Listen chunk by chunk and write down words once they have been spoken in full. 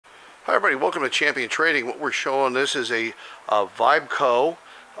Hi everybody, welcome to Champion Trading. What we're showing, this is a Vibco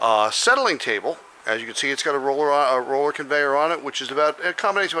settling table. As you can see, it's got a roller conveyor on it, which is it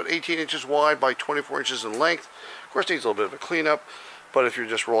accommodates about 18 inches wide by 24 inches in length. Of course, it needs a little bit of a cleanup, but if you're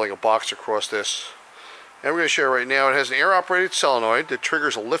just rolling a box across this. And we're going to show you right now, it has an air-operated solenoid that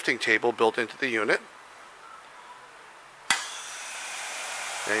triggers a lifting table built into the unit.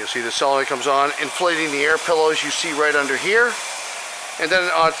 And you'll see the solenoid comes on, inflating the air pillows you see right under here. And then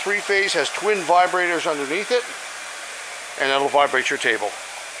on three-phase has twin vibrators underneath it, and that'll vibrate your table.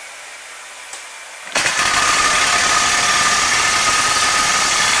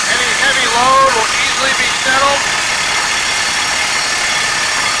 Any heavy load will easily be settled.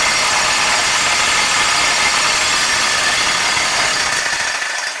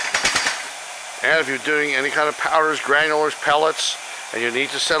 And if you're doing any kind of powders, granulars, pellets, and you need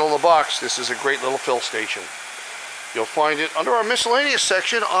to settle the box, this is a great little fill station. You'll find it under our miscellaneous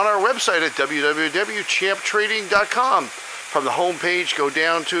section on our website at www.champtrading.com. From the home page, go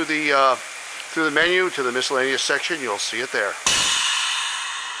down to the through the menu to the miscellaneous section. You'll see it there.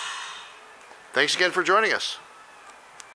 Thanks again for joining us.